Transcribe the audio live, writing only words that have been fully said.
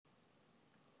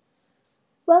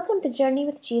Welcome to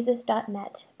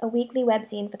JourneyWithJesus.net, a weekly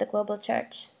webzine for the global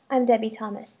church. I'm Debbie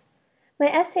Thomas. My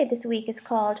essay this week is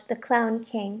called The Clown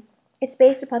King. It's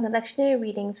based upon the lectionary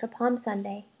readings for Palm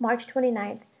Sunday, March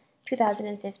 29th,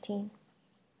 2015.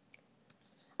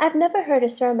 I've never heard a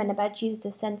sermon about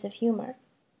Jesus' sense of humor.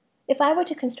 If I were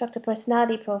to construct a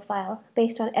personality profile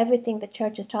based on everything the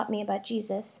church has taught me about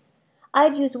Jesus,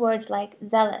 I'd use words like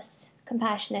zealous,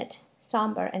 compassionate,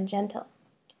 somber, and gentle.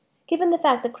 Given the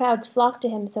fact the crowds flock to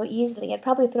him so easily, I'd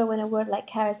probably throw in a word like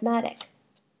charismatic.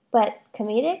 But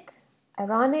comedic?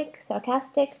 Ironic?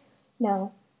 Sarcastic?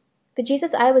 No. The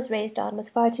Jesus I was raised on was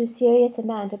far too serious a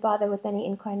man to bother with any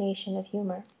incarnation of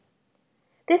humor.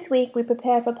 This week we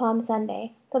prepare for Palm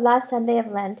Sunday, the last Sunday of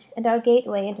Lent, and our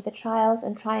gateway into the trials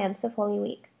and triumphs of Holy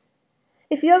Week.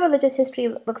 If your religious history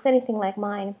looks anything like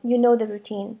mine, you know the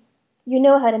routine. You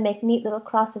know how to make neat little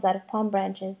crosses out of palm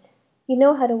branches. You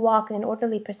know how to walk in an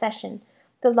orderly procession,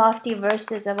 the lofty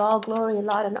verses of all glory,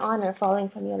 laud, and honor falling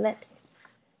from your lips.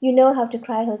 You know how to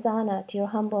cry Hosanna to your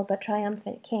humble but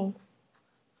triumphant King.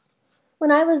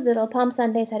 When I was little, Palm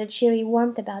Sundays had a cheery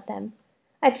warmth about them.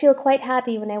 I'd feel quite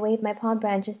happy when I waved my palm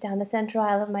branches down the center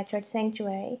aisle of my church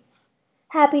sanctuary.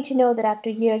 Happy to know that after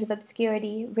years of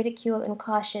obscurity, ridicule, and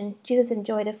caution, Jesus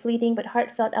enjoyed a fleeting but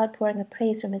heartfelt outpouring of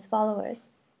praise from his followers.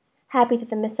 Happy that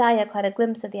the Messiah caught a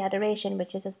glimpse of the adoration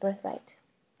which is his birthright.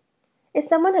 If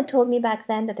someone had told me back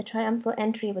then that the triumphal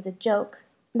entry was a joke,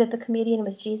 and that the comedian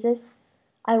was Jesus,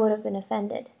 I would have been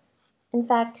offended. In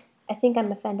fact, I think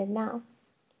I'm offended now.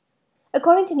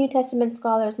 According to New Testament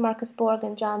scholars Marcus Borg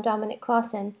and John Dominic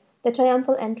Crossan, the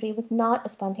triumphal entry was not a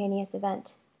spontaneous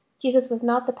event. Jesus was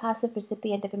not the passive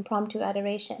recipient of impromptu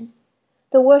adoration.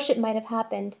 The worship might have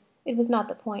happened, it was not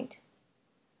the point.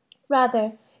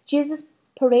 Rather, Jesus'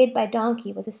 parade by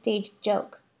donkey was a staged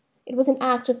joke. It was an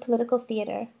act of political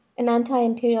theater, an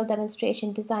anti-imperial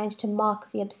demonstration designed to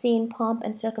mock the obscene pomp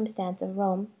and circumstance of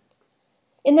Rome.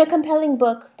 In their compelling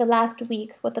book, The Last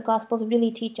Week, What the Gospels Really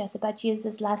Teach Us About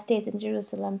Jesus' Last Days in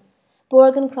Jerusalem,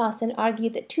 Borg and Crossan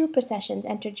argued that two processions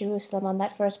entered Jerusalem on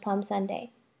that first Palm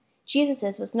Sunday.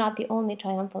 Jesus's was not the only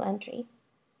triumphal entry.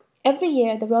 Every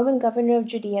year, the Roman governor of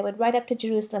Judea would ride up to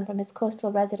Jerusalem from his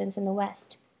coastal residence in the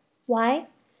west. Why?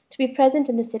 To be present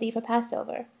in the city for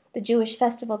Passover, the Jewish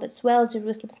festival that swelled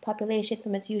Jerusalem's population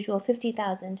from its usual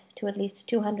 50,000 to at least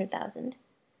 200,000.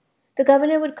 The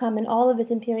governor would come in all of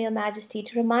his imperial majesty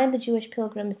to remind the Jewish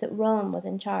pilgrims that Rome was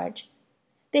in charge.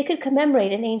 They could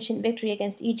commemorate an ancient victory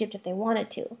against Egypt if they wanted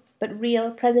to, but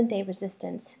real, present-day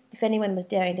resistance, if anyone was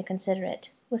daring to consider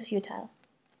it, was futile.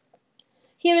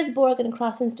 Here is Borg and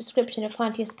Crossan's description of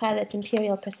Pontius Pilate's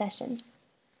imperial procession.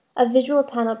 A visual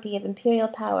panoply of imperial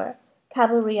power,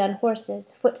 cavalry on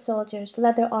horses, foot soldiers,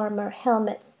 leather armor,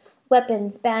 helmets,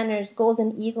 weapons, banners,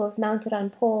 golden eagles mounted on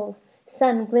poles,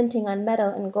 sun glinting on metal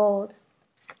and gold.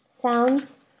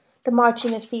 Sounds: the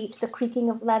marching of feet, the creaking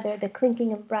of leather, the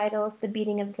clinking of bridles, the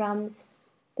beating of drums,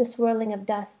 the swirling of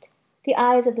dust, the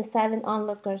eyes of the silent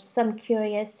onlookers, some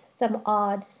curious, some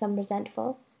awed, some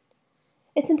resentful.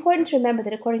 It's important to remember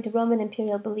that according to Roman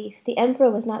imperial belief, the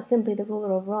emperor was not simply the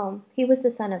ruler of Rome, he was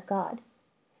the Son of God.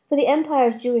 For the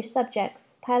empire's Jewish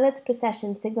subjects, Pilate's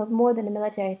procession signaled more than a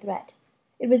military threat.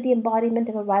 It was the embodiment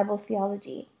of a rival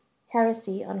theology,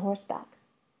 heresy on horseback.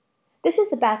 This is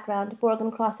the background, Borg and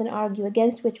Crossan argue,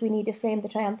 against which we need to frame the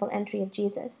triumphal entry of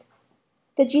Jesus.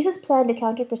 That Jesus planned a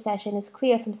counter-procession is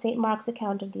clear from St. Mark's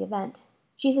account of the event.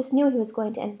 Jesus knew he was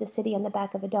going to enter the city on the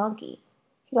back of a donkey.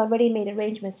 He'd already made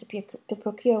arrangements to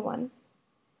procure one.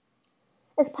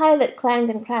 As Pilate clanged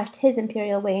and crashed his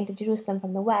imperial way into Jerusalem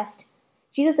from the west,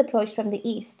 Jesus approached from the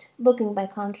east, looking, by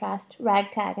contrast,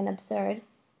 ragtag and absurd.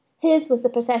 His was the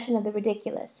procession of the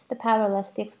ridiculous, the powerless,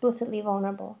 the explicitly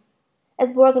vulnerable.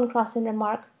 As Borg and Crossan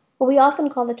remark, what we often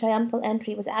call the triumphal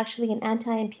entry was actually an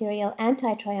anti-imperial,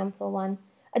 anti-triumphal one,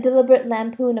 a deliberate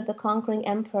lampoon of the conquering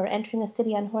emperor entering a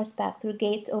city on horseback through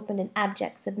gates opened in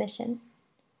abject submission.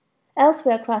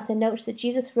 Elsewhere, Crossan notes that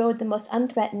Jesus rode the most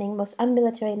unthreatening, most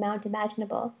unmilitary mount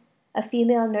imaginable, a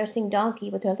female nursing donkey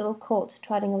with her little colt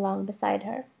trotting along beside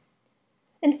her.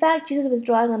 In fact, Jesus was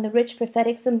drawing on the rich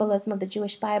prophetic symbolism of the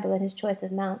Jewish Bible in his choice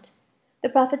of mount. The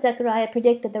prophet Zechariah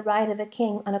predicted the ride of a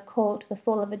king on a colt the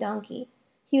foal of a donkey.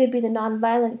 He would be the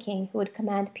non-violent king who would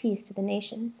command peace to the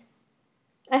nations.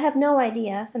 I have no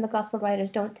idea, and the gospel writers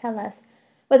don't tell us,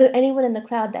 whether anyone in the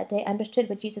crowd that day understood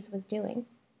what Jesus was doing.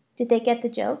 Did they get the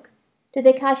joke? Did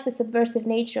they catch the subversive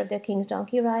nature of their king's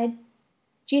donkey ride?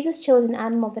 Jesus chose an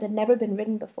animal that had never been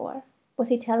ridden before. Was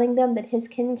he telling them that his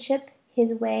kingship,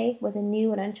 his way, was a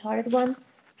new and uncharted one,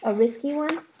 a risky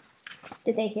one?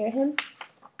 Did they hear him?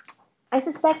 I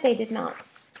suspect they did not.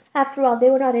 After all, they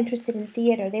were not interested in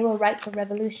theater, they were ripe for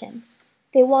revolution.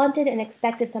 They wanted and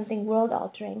expected something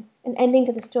world-altering, an ending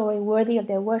to the story worthy of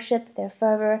their worship, their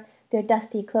fervor, their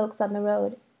dusty cloaks on the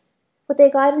road. What they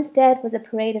got instead was a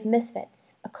parade of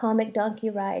misfits, a comic donkey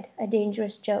ride, a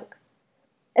dangerous joke.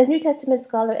 As New Testament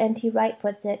scholar N.T. Wright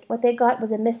puts it, what they got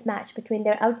was a mismatch between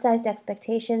their outsized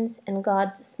expectations and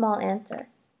God's small answer.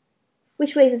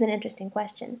 Which raises an interesting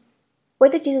question.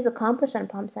 What did Jesus accomplish on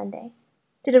Palm Sunday?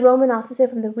 Did a Roman officer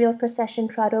from the real procession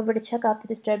trot over to check out the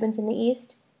disturbance in the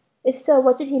east? If so,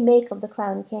 what did he make of the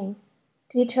clown king?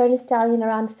 Did he turn his stallion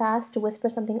around fast to whisper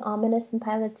something ominous in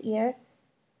Pilate's ear?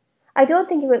 I don't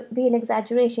think it would be an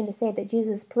exaggeration to say that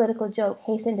Jesus' political joke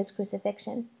hastened his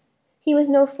crucifixion. He was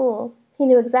no fool. He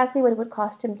knew exactly what it would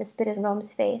cost him to spit in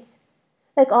Rome's face.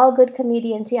 Like all good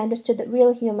comedians, he understood that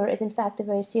real humor is in fact a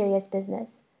very serious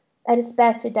business. At its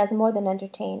best, it does more than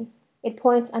entertain. It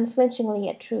points unflinchingly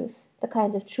at truth, the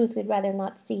kinds of truth we'd rather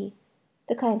not see,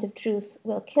 the kinds of truth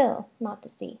we'll kill not to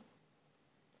see.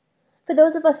 For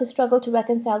those of us who struggle to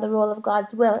reconcile the role of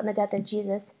God's will in the death of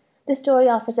Jesus, this story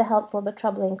offers a helpful but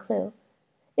troubling clue.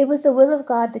 It was the will of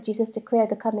God that Jesus declared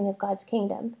the coming of God's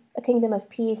kingdom, a kingdom of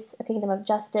peace, a kingdom of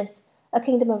justice, a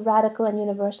kingdom of radical and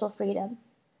universal freedom,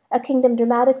 a kingdom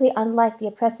dramatically unlike the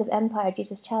oppressive empire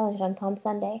Jesus challenged on Palm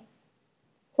Sunday.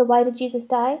 So why did Jesus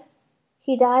die?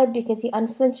 He died because he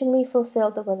unflinchingly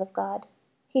fulfilled the will of God.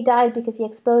 He died because he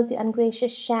exposed the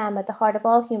ungracious sham at the heart of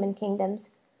all human kingdoms,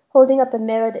 holding up a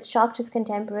mirror that shocked his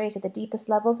contemporaries at the deepest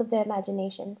levels of their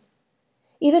imaginations.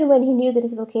 Even when he knew that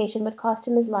his vocation would cost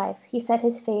him his life, he set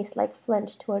his face like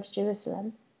flint towards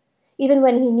Jerusalem. Even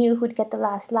when he knew who'd get the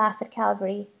last laugh at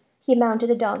Calvary, he mounted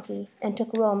a donkey and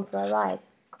took Rome for a ride.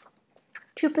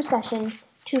 2 processions,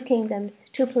 2 kingdoms,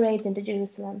 2 parades into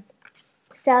Jerusalem.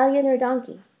 Stallion or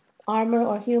donkey? Armor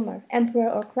or humor? Emperor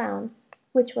or clown?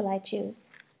 Which will I choose?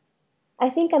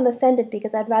 I think I'm offended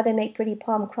because I'd rather make pretty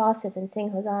palm crosses and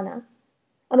sing Hosanna.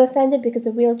 I'm offended because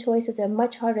the real choices are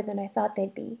much harder than I thought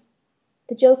they'd be.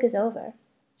 The joke is over.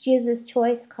 Jesus'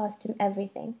 choice cost him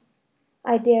everything.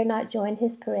 I dare not join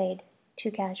his parade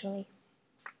too casually.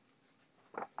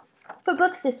 For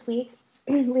books this week,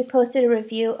 we posted a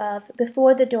review of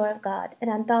Before the Door of God, an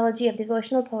anthology of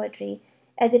devotional poetry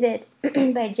edited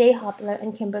by Jay Hopler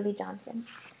and Kimberly Johnson.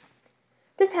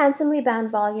 This handsomely bound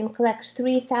volume collects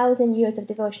 3,000 years of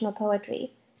devotional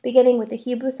poetry, beginning with the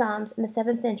Hebrew Psalms and the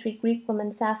 7th century Greek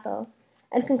woman Sappho,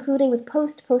 and concluding with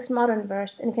postmodern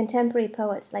verse and contemporary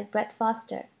poets like Brett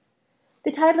Foster.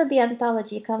 The title of the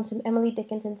anthology comes from Emily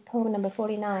Dickinson's poem number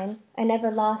 49, I never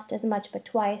lost as much but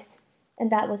twice,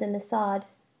 and that was in the sod.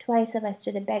 Twice have I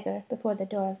stood a beggar before the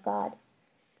door of God.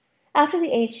 After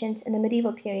the ancient and the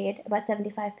medieval period, about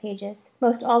 75 pages,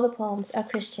 most all the poems are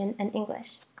Christian and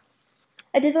English.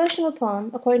 A devotional poem,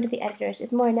 according to the editors,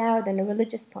 is more narrow than a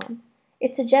religious poem.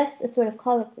 It suggests a sort of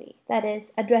colloquy, that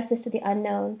is, addresses to the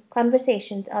unknown,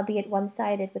 conversations, albeit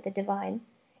one-sided, with the divine,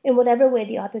 in whatever way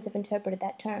the authors have interpreted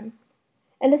that term.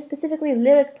 And a specifically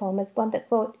lyric poem is one that,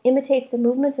 quote, imitates the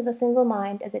movements of a single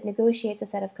mind as it negotiates a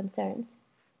set of concerns.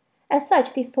 As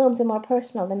such, these poems are more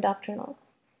personal than doctrinal.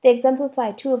 They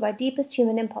exemplify 2 of our deepest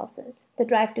human impulses, the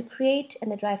drive to create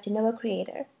and the drive to know a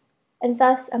creator, and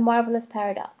thus a marvelous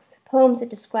paradox. Poems that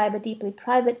describe a deeply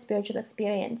private spiritual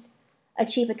experience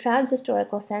achieve a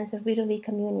trans-historical sense of readerly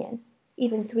communion,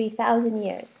 even 3,000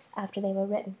 years after they were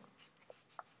written.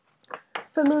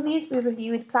 For movies, we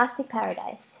reviewed Plastic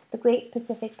Paradise, The Great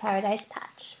Pacific Paradise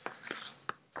Patch.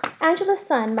 Angela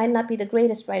Sun might not be the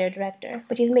greatest writer-director,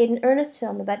 but she's made an earnest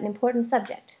film about an important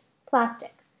subject,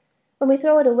 plastic. When we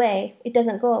throw it away, it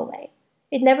doesn't go away.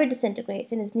 It never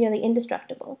disintegrates and is nearly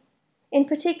indestructible. In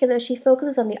particular, she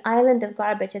focuses on the island of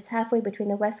garbage that's halfway between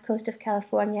the west coast of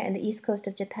California and the east coast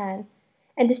of Japan,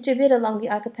 and distributed along the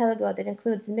archipelago that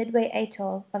includes Midway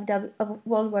Atoll of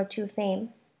World War II fame.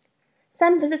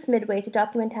 Sun visits Midway to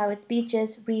document how its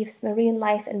beaches, reefs, marine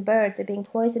life, and birds are being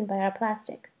poisoned by our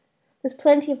plastic. There's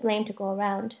plenty of blame to go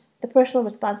around, the personal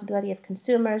responsibility of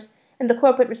consumers and the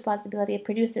corporate responsibility of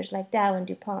producers like Dow and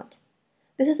DuPont.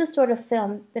 This is the sort of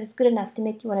film that is good enough to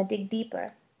make you want to dig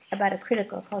deeper about a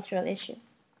critical cultural issue.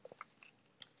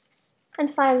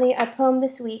 And finally, our poem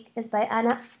this week is by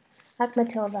Anna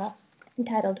Akhmatova,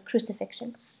 entitled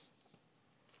Crucifixion.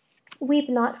 Weep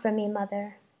not for me,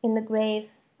 mother, in the grave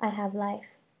I have life.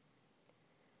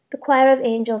 The choir of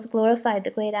angels glorified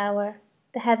the great hour.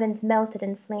 The heavens melted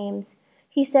in flames.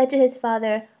 He said to his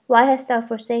father, Why hast thou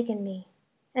forsaken me?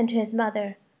 And to his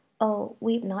mother, Oh,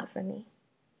 weep not for me.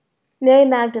 Mary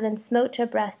Magdalene smote her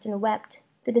breast and wept.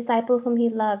 The disciple whom he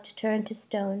loved turned to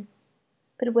stone.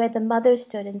 But where the mother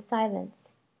stood in silence,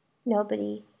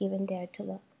 nobody even dared to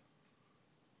look.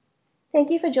 Thank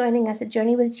you for joining us at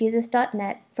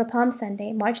JourneyWithJesus.net for Palm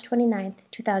Sunday, March 29th,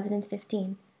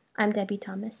 2015. I'm Debbie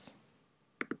Thomas.